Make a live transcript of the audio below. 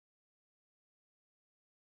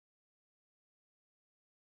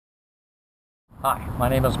Hi, my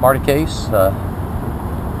name is Marty Case.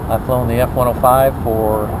 I've flown the F-105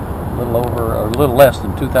 for a little less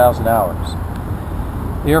than 2,000 hours.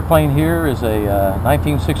 The airplane here is a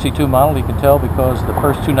 1962 model. You can tell because the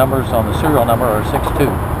first two numbers on the serial number are 62.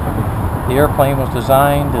 The airplane was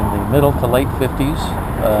designed in the middle to late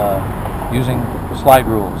 50s using slide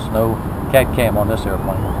rules. No CAD-CAM on this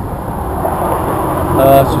airplane.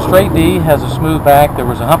 It's a straight D, has a smooth back. There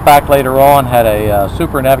was a humpback later on, had a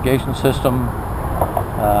super navigation system.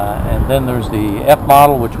 And then there's the F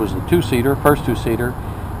model, which was the two-seater, first two-seater,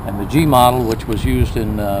 and the G model, which was used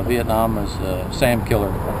in Vietnam as a SAM killer.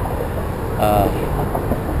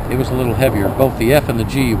 It was a little heavier. Both the F and the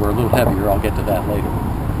G were a little heavier. I'll get to that later.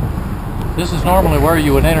 This is normally where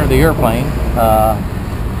you would enter the airplane.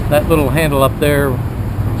 That little handle up there,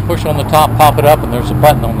 push on the top, pop it up, and there's a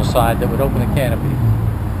button on the side that would open the canopy.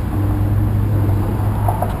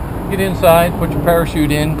 Get inside, put your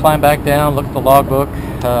parachute in, climb back down, look at the logbook,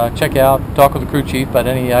 check out, talk with the crew chief about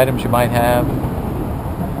any items you might have.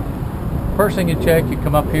 First thing you check, you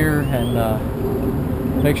come up here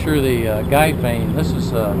and make sure the guide vane, this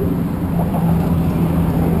is a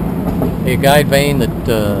guide vane that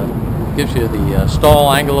gives you the stall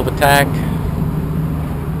angle of attack.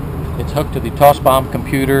 It's hooked to the toss bomb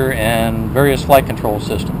computer and various flight control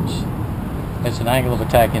systems. It's an angle of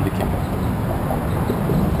attack indicator.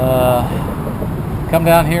 Come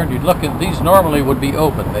down here and you look at these. Normally would be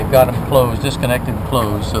open. They've got them closed, disconnected and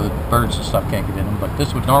closed, so that birds and stuff can't get in them, but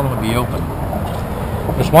this would normally be open.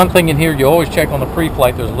 There's one thing in here you always check on the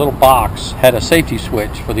pre-flight. There's a little box, had a safety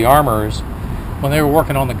switch for the armorers when they were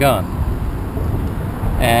working on the gun.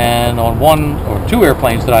 And on one or two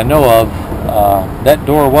airplanes that I know of, that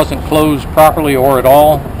door wasn't closed properly or at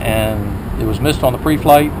all, and it was missed on the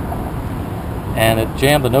pre-flight, and it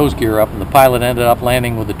jammed the nose gear up, and the pilot ended up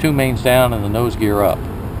landing with the two mains down and the nose gear up.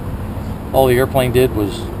 All the airplane did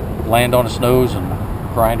was land on its nose and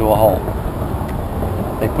grind to a halt.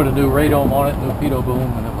 They put a new radome on it, new pitot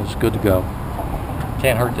boom, and it was good to go.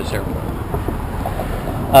 Can't hurt this airplane.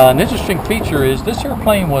 An interesting feature is this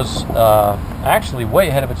airplane was actually way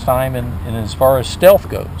ahead of its time in as far as stealth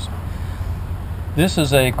goes. This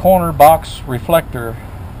is a corner box reflector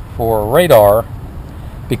for radar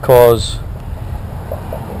because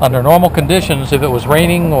under normal conditions, if it was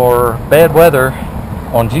raining or bad weather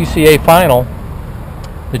on GCA final,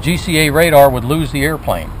 the GCA radar would lose the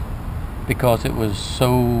airplane because it was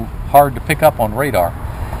so hard to pick up on radar.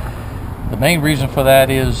 The main reason for that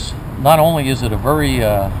is not only is it a very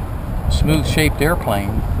smooth shaped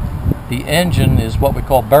airplane, the engine is what we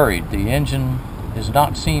call buried. The engine is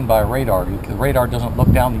not seen by radar. The radar doesn't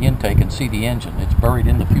look down the intake and see the engine. It's buried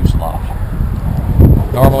in the fuselage.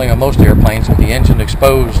 Normally on most airplanes, with the engine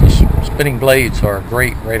exposed, the spinning blades are a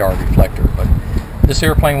great radar reflector, but this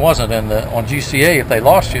airplane wasn't, and on GCA, if they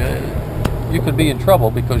lost you, you could be in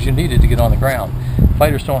trouble because you needed to get on the ground.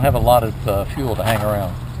 Fighters don't have a lot of fuel to hang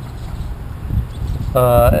around.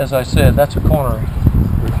 As I said, that's a corner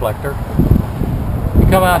reflector. You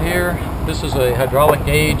come out here, this is a hydraulic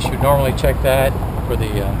gauge. You normally check that for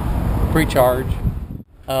the pre-charge.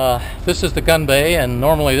 This is the gun bay, and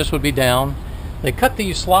normally this would be down. They cut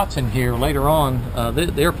these slots in here later on.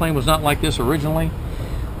 The airplane was not like this originally.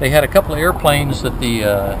 They had a couple of airplanes that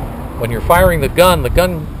when you're firing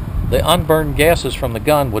the unburned gases from the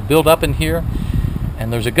gun would build up in here,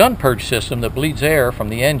 and there's a gun purge system that bleeds air from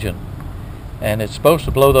the engine, and it's supposed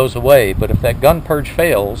to blow those away. But if that gun purge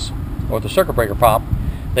fails, or the circuit breaker pop,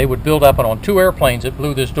 they would build up, and on two airplanes it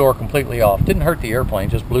blew this door completely off. Didn't hurt the airplane,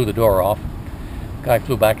 just blew the door off. Guy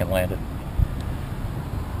flew back and landed.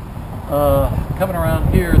 Coming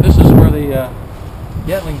around here, this is where the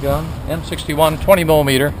Gatling gun, M61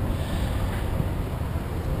 20mm,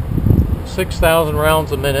 6,000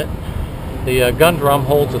 rounds a minute. The gun drum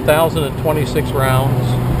holds 1,026 rounds.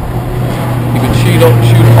 You can shoot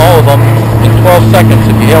all of them in 12 seconds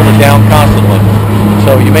if you held it down constantly.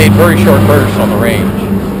 So you made very short bursts on the range.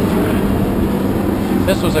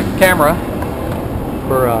 This was a camera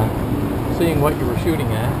for seeing what you were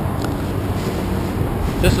shooting at.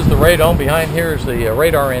 This is the radome. Behind here is the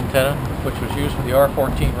radar antenna, which was used for the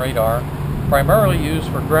R-14 radar, primarily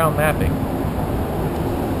used for ground mapping.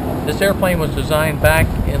 This airplane was designed back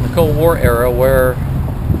in the Cold War era where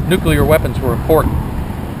nuclear weapons were important.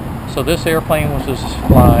 So this airplane was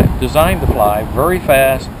designed to fly very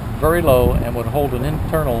fast, very low, and would hold an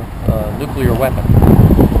internal nuclear weapon.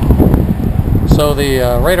 So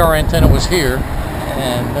the radar antenna was here,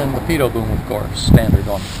 and then the pitot boom, of course, standard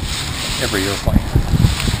on every airplane.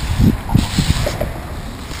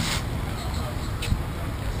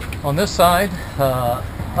 On this side,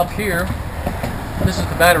 up here, this is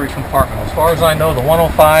the battery compartment. As far as I know, the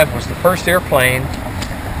 105 was the first airplane,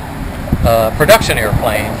 production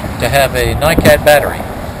airplane, to have a NiCad battery.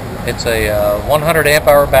 It's a 100 amp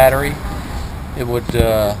hour battery. It would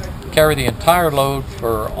carry the entire load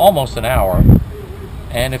for almost an hour,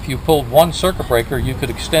 and if you pulled one circuit breaker, you could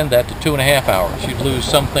extend that to 2.5 hours. You'd lose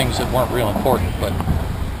some things that weren't real important, but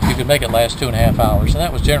you could make it last 2.5 hours, and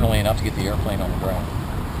that was generally enough to get the airplane on the ground.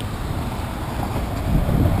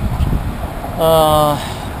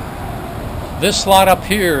 This slot up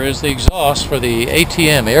here is the exhaust for the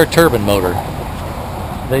ATM, air turbine motor.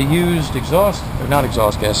 They used exhaust, or not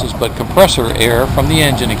exhaust gases, but compressor air from the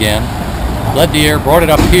engine again. Led the air, brought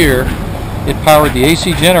it up here. It powered the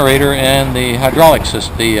AC generator and the hydraulic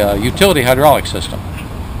system, the utility hydraulic system.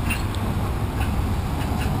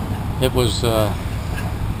 It was,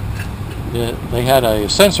 they had a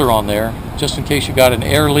sensor on there just in case you got an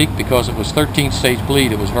air leak, because it was 13th stage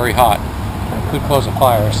bleed. It was very hot. It could cause a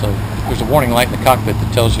fire, so there's a warning light in the cockpit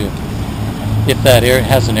that tells you if that air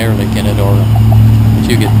has an air leak in it, or if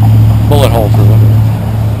you get bullet hole through it,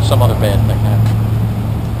 or some other bad thing happens.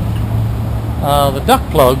 The duct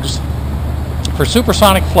plugs for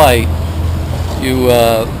supersonic flight, you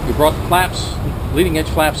brought the flaps, leading edge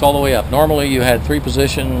flaps, all the way up. Normally you had 3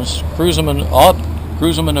 positions: cruise and up,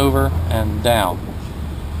 cruise and maneuver, and down.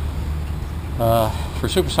 For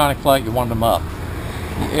supersonic flight, you wanted them up.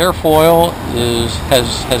 The airfoil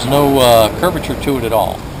has no curvature to it at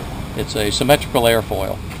all. It's a symmetrical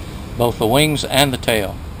airfoil, both the wings and the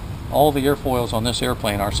tail. All the airfoils on this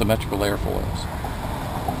airplane are symmetrical airfoils.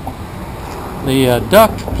 The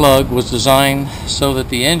duct plug was designed so that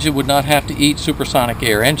the engine would not have to eat supersonic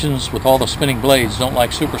air. Engines with all the spinning blades don't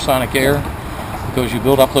like supersonic air because you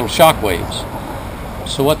build up little shock waves.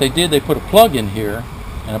 So what they did, they put a plug in here,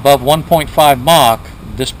 and above 1.5 Mach,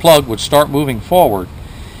 this plug would start moving forward.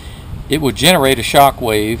 It would generate a shock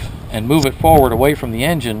wave and move it forward away from the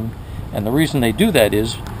engine, and the reason they do that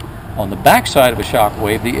is, on the back side of a shock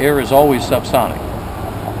wave, the air is always subsonic.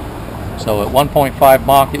 So at 1.5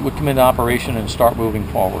 Mach, it would come into operation and start moving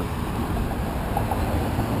forward.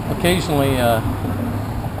 Occasionally,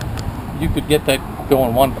 you could get that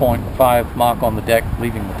going 1.5 Mach on the deck,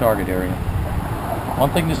 leaving the target area. One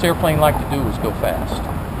thing this airplane liked to do was go fast.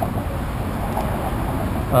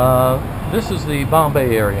 This is the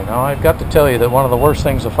Bombay area. Now, I've got to tell you that one of the worst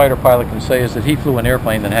things a fighter pilot can say is that he flew an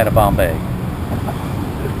airplane that had a Bombay.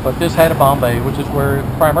 But this had a Bombay, which is where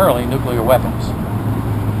primarily nuclear weapons.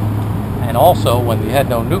 And also, when you had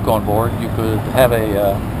no nuke on board, you could have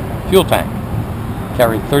a fuel tank.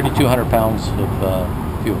 Carried 3,200 pounds of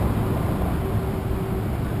fuel.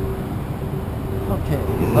 Okay.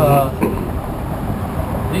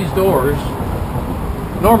 These doors,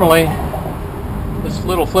 normally, this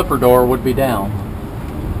little flipper door would be down.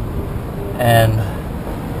 And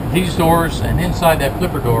these doors, and inside that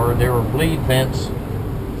flipper door, there were bleed vents.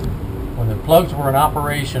 When the plugs were in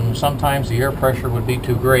operation, sometimes the air pressure would be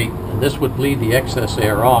too great, and this would bleed the excess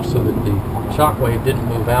air off so that the shock wave didn't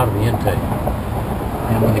move out of the intake.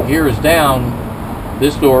 And when the gear is down,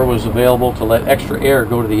 this door was available to let extra air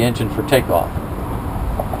go to the engine for takeoff.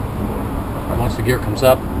 Once the gear comes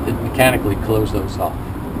up, it mechanically closes those off.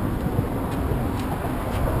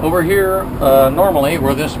 Over here, normally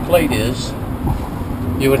where this plate is,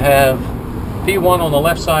 you would have P1 on the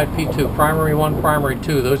left side, P2, primary 1, primary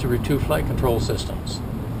 2, those are your 2 flight control systems.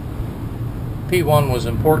 P1 was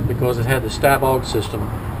important because it had the STABOG system,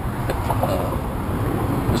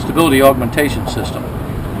 the stability augmentation system,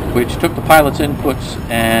 which took the pilot's inputs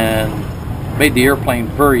and made the airplane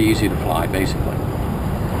very easy to fly, basically.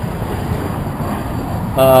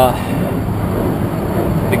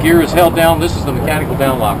 The gear is held down. This is the mechanical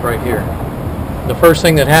downlock right here. The first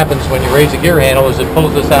thing that happens when you raise the gear handle is it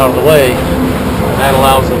pulls this out of the way, and that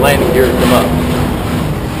allows the landing gear to come up.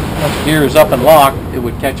 Once the gear is up and locked, it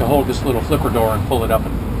would catch a hold of this little flipper door and pull it up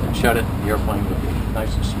and shut it, and the airplane would be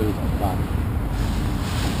nice and smooth on the bottom.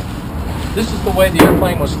 This is the way the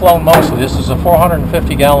airplane was flown mostly. This is a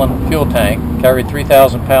 450-gallon fuel tank, carried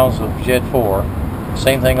 3,000 pounds of Jet 4.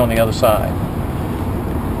 Same thing on the other side.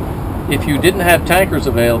 If you didn't have tankers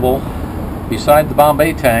available, beside the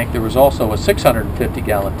Bombay tank, there was also a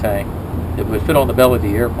 650-gallon tank that would fit on the belly of the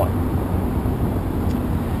airplane.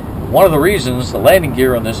 One of the reasons the landing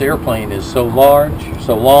gear on this airplane is so large,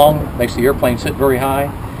 so long, makes the airplane sit very high,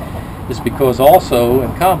 is because also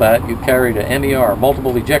in combat you carried a MER,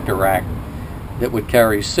 multiple ejector rack, that would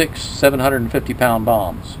carry 6 750-pound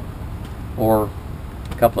bombs, or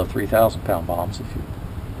a couple of 3,000-pound bombs if you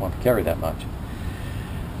want to carry that much.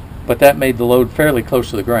 But that made the load fairly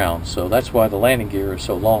close to the ground, so that's why the landing gear is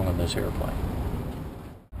so long on this airplane.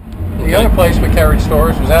 The The other place we carried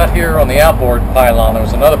stores was out here on the outboard pylon. There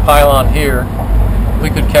was another pylon here. We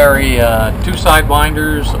could carry 2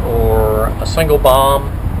 sidewinders or a single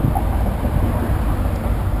bomb.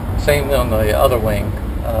 Same on the other wing.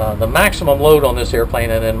 The maximum load on this airplane,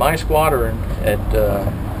 and in my squadron at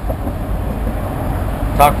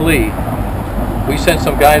Takli, we sent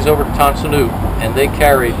some guys over to Tansanut, and they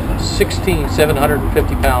carried 16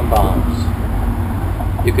 750-pound bombs.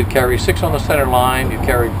 You could carry 6 on the center line. You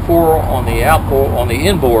carried 4 on the outboard, on the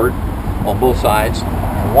inboard, on both sides,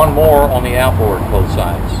 and 1 more on the outboard, both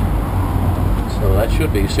sides. So that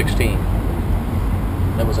should be 16.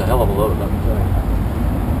 That was a hell of a load, let me tell you.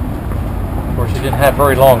 Of course, you didn't have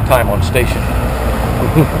very long time on station.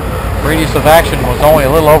 Radius of action was only a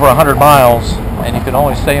little over 100 miles, and you could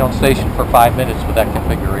only stay on station for 5 minutes with that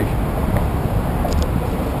configuration.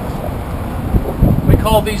 We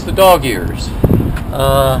called these the dog ears.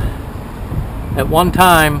 At one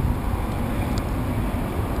time,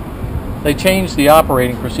 they changed the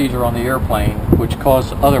operating procedure on the airplane, which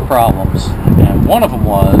caused other problems. And one of them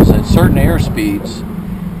was, at certain airspeeds,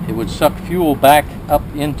 it would suck fuel back up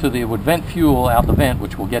into the, it would vent fuel out the vent,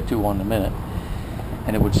 which we'll get to in a minute.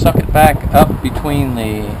 And it would suck it back up between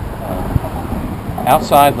the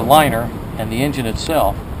outside the liner and the engine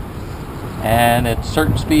itself. And at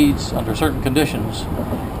certain speeds, under certain conditions,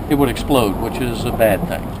 it would explode, which is a bad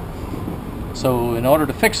thing. So in order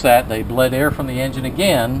to fix that, they bled air from the engine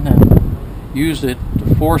again and used it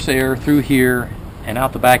to force air through here and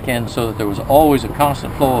out the back end so that there was always a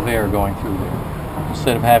constant flow of air going through there,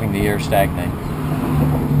 instead of having the air stagnate.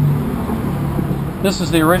 This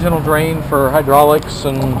is the original drain for hydraulics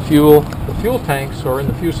and fuel. The fuel tanks are in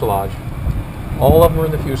the fuselage. All of them are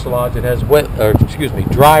in the fuselage. It has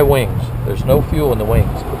dry wings. There's no fuel in the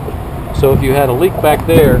wings. So if you had a leak back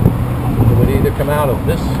there, it would either come out of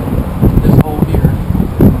this hole here.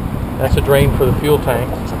 That's a drain for the fuel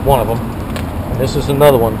tank, one of them. And this is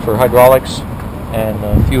another one for hydraulics and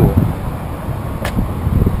fuel.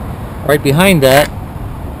 Right behind that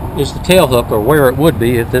is the tail hook, or where it would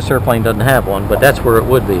be if this airplane doesn't have one, but that's where it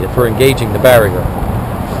would be for engaging the barrier,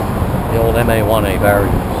 the old MA-1A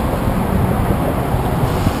barriers.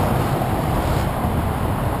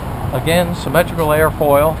 Again, symmetrical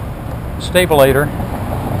airfoil, stabulator.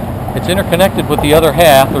 It's interconnected with the other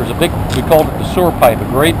half. There's a big, we called it the sewer pipe, a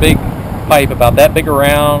great big pipe about that big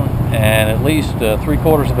around and at least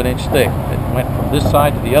 3/4 of an inch thick. It went from this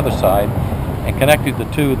side to the other side and connected the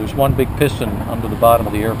two. There's one big piston under the bottom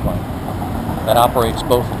of the airplane that operates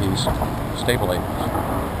both of these stabilators.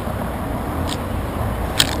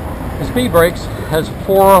 The speed brakes has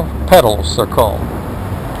 4 pedals, they're called.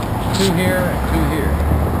 2 here and 2 here.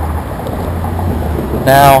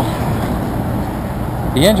 Now,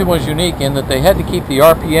 the engine was unique in that they had to keep the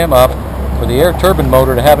RPM up for the air turbine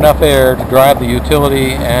motor to have enough air to drive the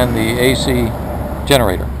utility and the AC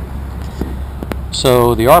generator.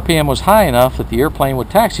 So the RPM was high enough that the airplane would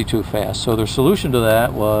taxi too fast. So their solution to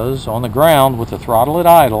that was, on the ground with the throttle at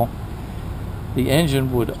idle, the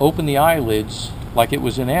engine would open the eyelids like it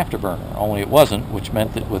was in afterburner, only it wasn't, which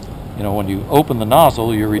meant that with, when you open the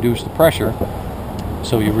nozzle, you reduce the pressure,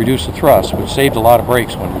 so you reduce the thrust, which saved a lot of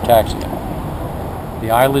brakes when you're taxiing. The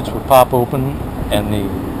eyelids would pop open and the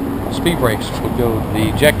speed brakes would go to the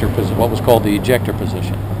ejector position, what was called the ejector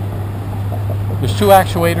position. There's 2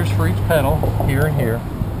 actuators for each pedal, here and here.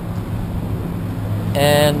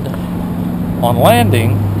 And on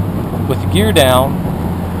landing, with the gear down,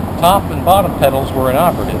 top and bottom pedals were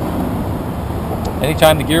inoperative.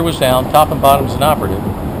 Anytime the gear was down, top and bottom is inoperative.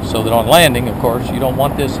 So that on landing, of course, you don't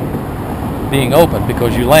want this being open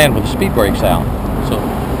because you land with the speed brakes out. So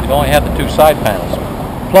you only have the 2 side panels.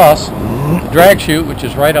 Plus, the drag chute, which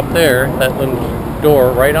is right up there, that little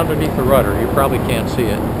door right underneath the rudder, you probably can't see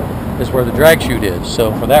it, is where the drag chute is.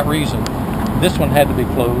 So for that reason, this one had to be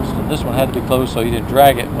closed, and this one had to be closed so you didn't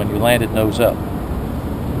drag it when you landed nose up.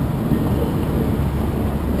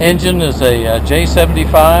 Engine is a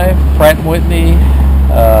J75 Pratt & Whitney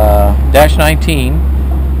Dash 19.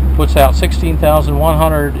 Puts out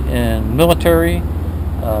 16,100 in military,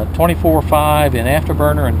 24.5 in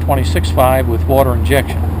afterburner, and 26.5 with water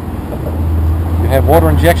injection. You have water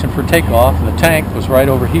injection for takeoff, and the tank was right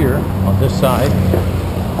over here on this side,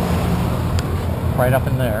 right up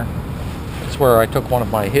in there. That's where I took one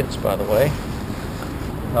of my hits, by the way.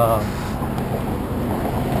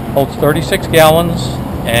 Holds 36 gallons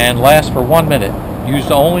and lasts for 1 minute.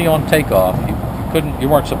 Used only on takeoff. You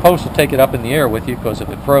weren't supposed to take it up in the air with you, because if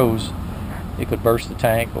it froze, it could burst the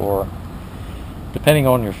tank, or depending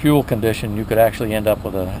on your fuel condition, you could actually end up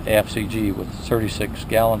with a AFCG with 36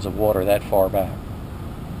 gallons of water that far back.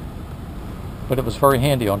 but it was very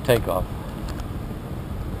handy on takeoff.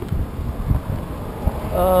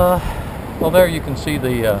 Well, there you can see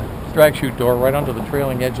the drag chute door right under the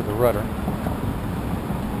trailing edge of the rudder.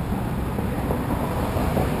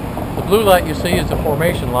 The blue light you see is the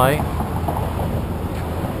formation light.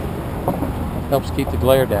 Helps keep the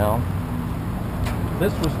glare down.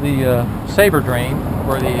 This was the saber drain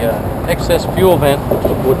where the excess fuel vent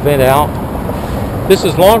would vent out. This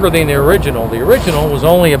is longer than the original. The original was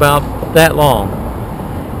only about that long,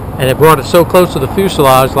 and it brought it so close to the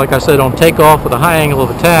fuselage, like I said, on takeoff with a high angle of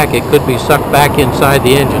attack, it could be sucked back inside the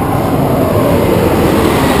engine.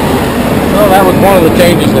 Well, that was one of the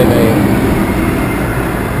changes they made.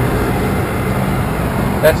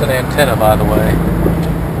 That's an antenna, by the way.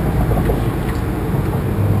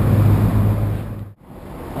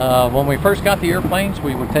 When we first got the airplanes,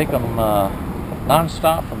 we would take them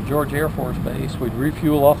non-stop from George Air Force Base. We'd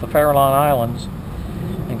refuel off the Farallon Islands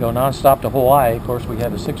and go non-stop to Hawaii. Of course, we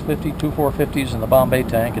had the 650, two 450s, and the Bombay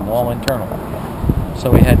tank, and all internal. So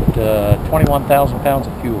we had 21,000 pounds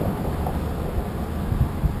of fuel.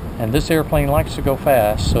 And this airplane likes to go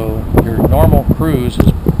fast, so your normal cruise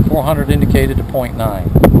is 400 indicated to 0.9.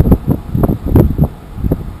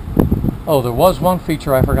 Oh, there was one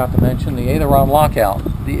feature I forgot to mention, the aileron lockout.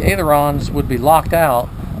 The ailerons would be locked out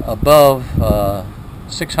above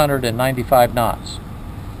 695 knots.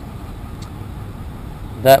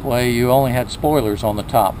 That way you only had spoilers on the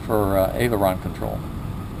top for aileron control,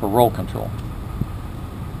 for roll control.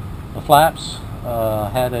 The flaps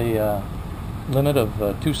had a limit of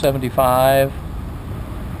 275.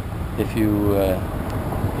 If you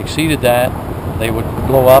exceeded that, they would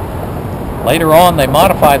blow up. Later on, they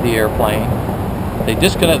modified the airplane. They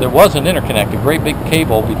disconnected. There was an interconnect, a great big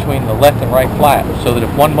cable between the left and right flap, so that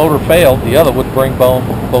if one motor failed, the other would bring both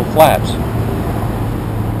flaps.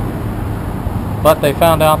 But they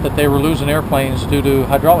found out that they were losing airplanes due to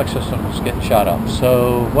hydraulic systems getting shot up.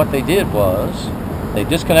 So what they did was they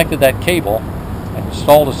disconnected that cable and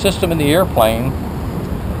installed a system in the airplane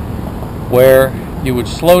where you would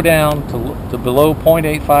slow down to below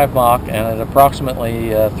 0.85 Mach and at approximately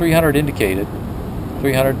 300 indicated,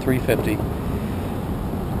 300, 350.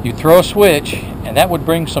 You'd throw a switch and that would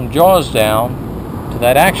bring some jaws down to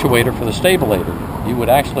that actuator for the stabilator. You would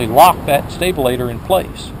actually lock that stabilator in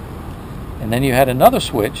place. And then you had another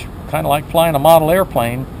switch, kind of like flying a model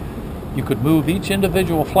airplane. You could move each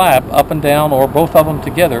individual flap up and down or both of them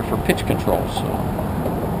together for pitch control.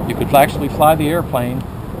 So you could actually fly the airplane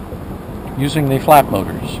using the flap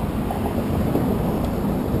motors.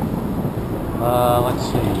 Let's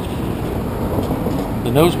see.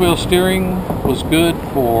 The nose wheel steering was good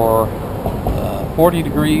for 40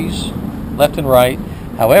 degrees left and right.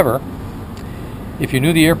 However, if you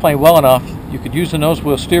knew the airplane well enough, you could use the nose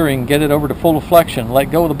wheel steering, get it over to full flexion,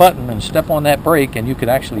 let go of the button, and step on that brake, and you could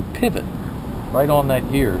actually pivot right on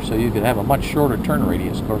that gear, so you could have a much shorter turn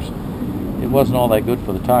radius. Of course, it wasn't all that good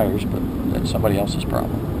for the tires, but that's somebody else's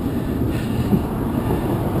problem.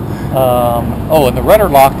 Oh, and the rudder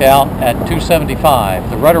locked out at 275.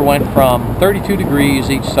 The rudder went from 32 degrees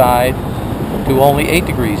each side to only 8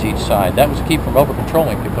 degrees each side. That was to keep from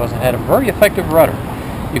over-controlling because it had a very effective rudder.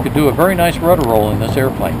 You could do a very nice rudder roll in this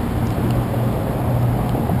airplane.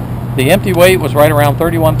 The empty weight was right around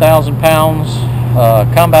 31,000 pounds.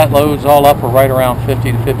 Combat loads all up were right around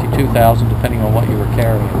 50 to 52,000 depending on what you were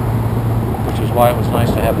carrying, which is why it was nice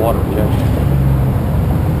to have water injection.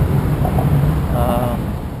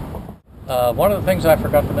 One of the things I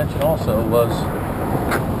forgot to mention also was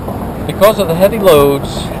because of the heavy loads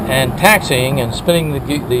and taxiing and spinning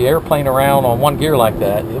the airplane around on one gear like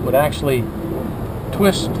that, it would actually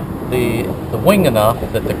twist the wing enough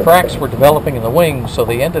that the cracks were developing in the wing, so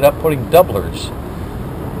they ended up putting doublers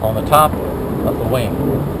on the top of the wing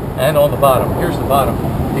and on the bottom. Here's the bottom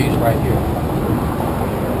piece right here.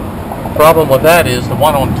 The problem with that is the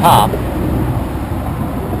one on top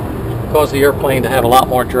caused the airplane to have a lot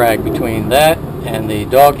more drag between that and the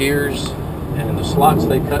dog ears and the slots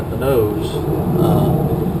they cut in the nose.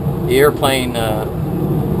 The airplane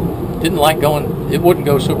didn't like going, it wouldn't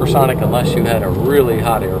go supersonic unless you had a really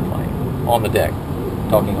hot airplane on the deck.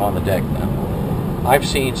 Talking on the deck now. I've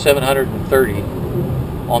seen 730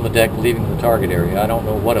 on the deck leaving the target area. I don't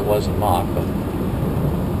know what it was in Mach, but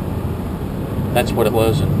that's what it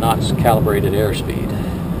was in knots calibrated airspeed.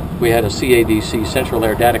 We had a CADC, Central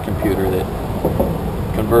Air Data Computer, that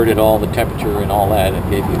converted all the temperature and all that and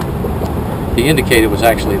gave you, the indicator was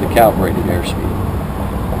actually the calibrated airspeed.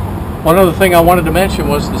 One other thing I wanted to mention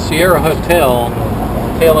was the Sierra Hotel on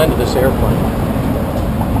the tail end of this airplane.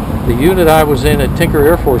 The unit I was in at Tinker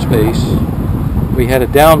Air Force Base, we had a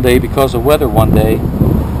down day because of weather one day,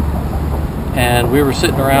 and we were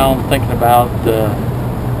sitting around thinking about the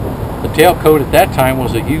tailcoat at that time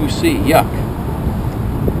was a UC, yuck,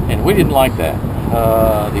 and we didn't like that.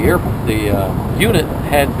 The unit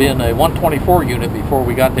had been a 124 unit before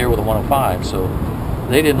we got there with a 105, so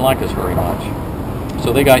they didn't like us very much.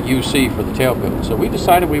 So they got UC for the tailcoat. So we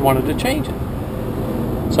decided we wanted to change it.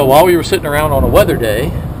 So while we were sitting around on a weather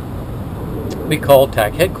day, we called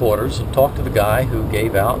TAC headquarters and talked to the guy who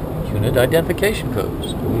gave out unit identification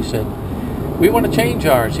codes. And we said, we want to change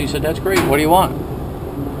ours. He said, that's great. What do you want?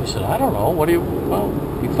 We said, I don't know. Well,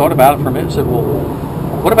 he thought about it for a minute and said, well,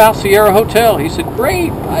 what about Sierra Hotel? He said,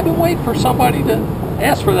 great. I've been waiting for somebody to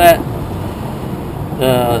ask for that.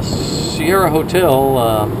 Sierra Hotel,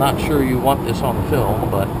 I'm not sure you want this on the film,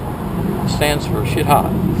 but it stands for shit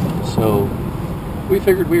hot. So we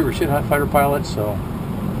figured we were shit hot fighter pilots, so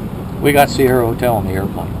we got Sierra Hotel on the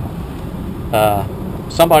airplane.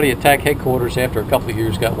 Somebody at TAC headquarters after a couple of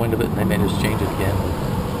years got wind of it and they made us change it again.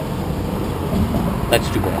 That's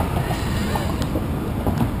too bad.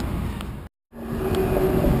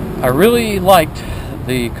 I really liked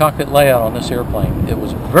the cockpit layout on this airplane. It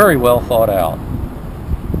was very well thought out.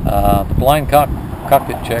 The blind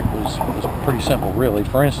cockpit check was pretty simple, really.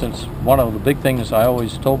 For instance, one of the big things I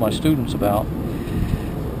always told my students about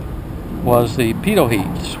was the pitot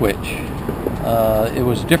heat switch. It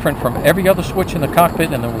was different from every other switch in the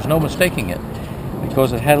cockpit, and there was no mistaking it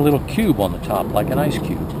because it had a little cube on the top, like an ice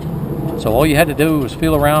cube. So all you had to do was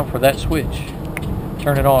feel around for that switch,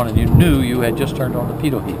 turn it on, and you knew you had just turned on the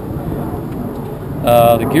pitot heat.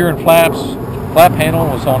 The gear and flap handle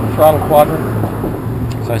was on the throttle quadrant.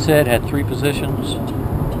 As I said, had 3 positions: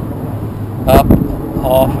 up,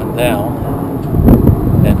 off, and down.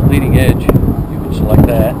 And the leading edge, you could select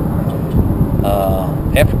that.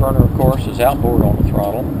 Afterburner, of course, is outboard on the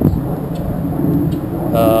throttle.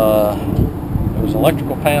 There was an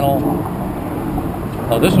electrical panel.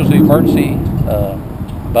 This was the emergency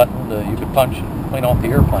button that you could punch and clean off the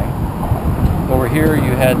airplane. Over here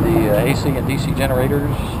you had the AC and DC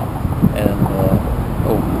generators, and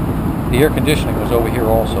the air conditioning was over here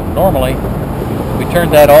also. Normally, we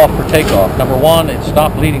turned that off for takeoff. Number one, it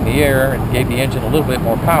stopped bleeding the air and gave the engine a little bit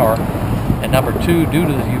more power. And number two, due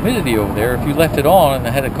to the humidity over there, if you left it on and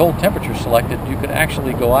it had a cold temperature selected, you could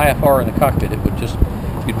actually go IFR in the cockpit.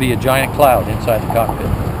 You'd be a giant cloud inside the cockpit.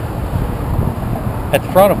 At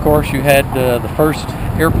the front, of course, you had the first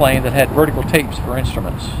airplane that had vertical tapes for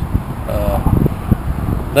instruments.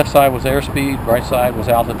 Left side was airspeed, right side was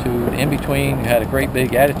altitude. In between, you had a great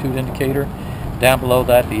big attitude indicator. Down below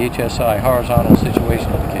that, the HSI, horizontal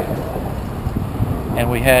situation indicator. And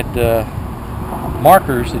we had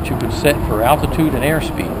markers that you could set for altitude and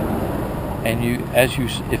airspeed. And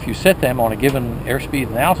if you set them on a given airspeed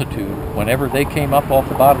and altitude, whenever they came up off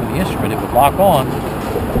the bottom of the instrument, it would lock on,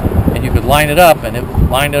 and you could line it up, and it would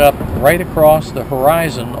line it up right across the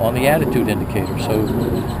horizon on the attitude indicator. So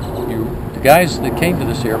the guys that came to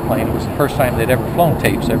this airplane, it was the first time they'd ever flown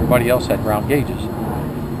tapes. Everybody else had ground gauges,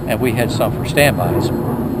 and we had some for standbys.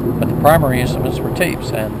 But the primary instruments were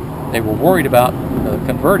tapes, and they were worried about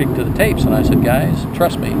converting to the tapes. And I said, guys,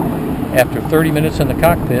 trust me, after 30 minutes in the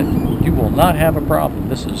cockpit, you will not have a problem.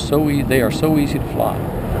 This is so easy. They are so easy to fly.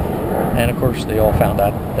 And of course, they all found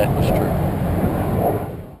out that was true.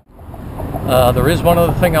 There is one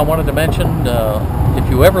other thing I wanted to mention. If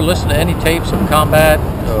you ever listen to any tapes of combat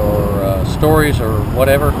or stories or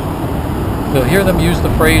whatever, you'll hear them use the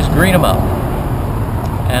phrase "green 'em up."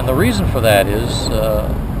 And the reason for that is,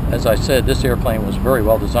 as I said, this airplane was very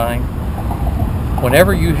well designed.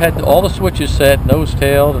 Whenever you had all the switches set, nose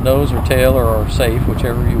tail to nose or tail or safe,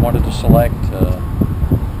 whichever you wanted to select,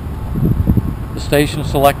 the station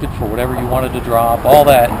selected for whatever you wanted to drop, all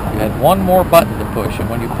that, you had one more button to push, and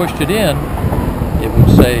when you pushed it in, it would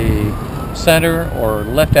say center or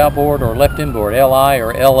left outboard or left inboard, LI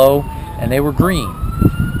or LO, and they were green.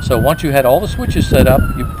 So once you had all the switches set up,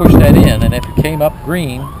 you pushed that in, and if it came up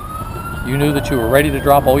green, you knew that you were ready to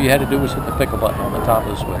drop. All you had to do was hit the pickle button on the top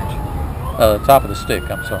of the switch. Top of the stick,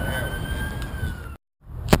 I'm sorry.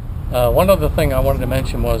 One other thing I wanted to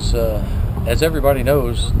mention was, as everybody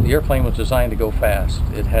knows, the airplane was designed to go fast.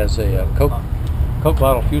 It has a Coke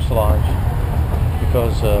bottle fuselage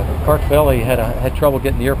because Cartavelli had trouble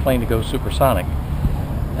getting the airplane to go supersonic.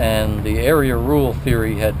 And the area rule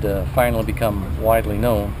theory had finally become widely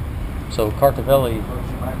known. So Cartavelli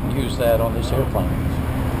used that on this airplane.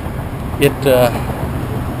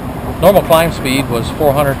 Normal climb speed was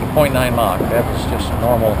 400.9 Mach. That was just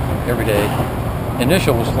normal every day.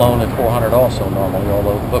 Initial was flown at 400 also normally,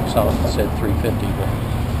 although the book said 350, but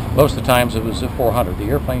most of the times it was at 400. The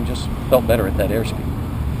airplane just felt better at that airspeed.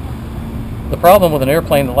 The problem with an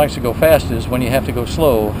airplane that likes to go fast is when you have to go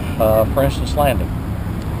slow, for instance landing.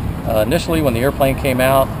 Initially when the airplane came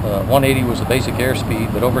out, 180 was the basic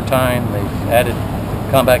airspeed, but over time they've added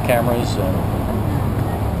combat cameras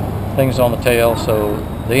and things on the tail, so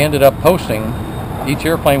they ended up posting, each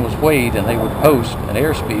airplane was weighed and they would post an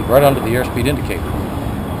airspeed right under the airspeed indicator.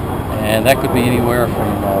 And that could be anywhere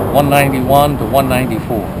from 191 to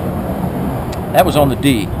 194. That was on the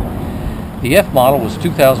D. The F model was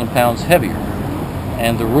 2,000 pounds heavier,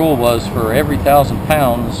 and the rule was for every 1,000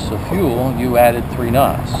 pounds of fuel you added 3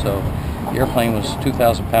 knots. So the airplane was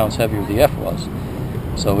 2,000 pounds heavier, the F was.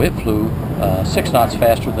 So it flew 6 knots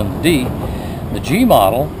faster than the D. The G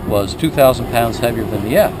model was 2,000 pounds heavier than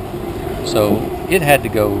the F. So it had to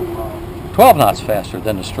go 12 knots faster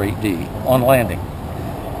than the straight D on landing.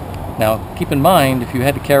 Now keep in mind, if you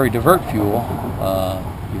had to carry divert fuel,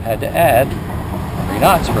 you had to add 3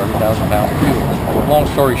 knots for every 1,000 pounds of fuel. Long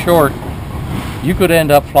story short, you could end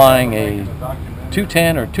up flying a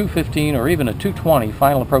 210 or 215 or even a 220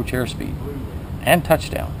 final approach airspeed and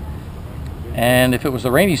touchdown. And if it was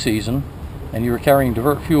the rainy season and you were carrying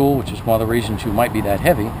divert fuel, which is one of the reasons you might be that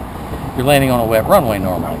heavy, you're landing on a wet runway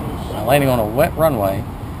normally. Now, landing on a wet runway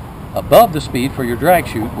above the speed for your drag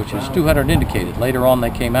chute, which is 200 indicated. Later on they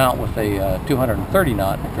came out with a 230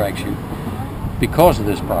 knot drag chute because of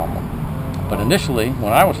this problem. But initially,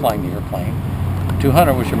 when I was flying the airplane,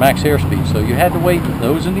 200 was your max airspeed, so you had to wait with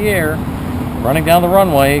those in the air, running down the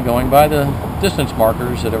runway, going by the distance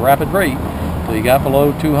markers at a rapid rate till you got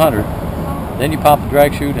below 200. Then you pop the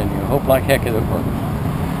drag chute and you hope like heck it would work.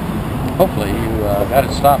 Hopefully you got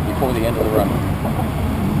it stopped before the end of the runway.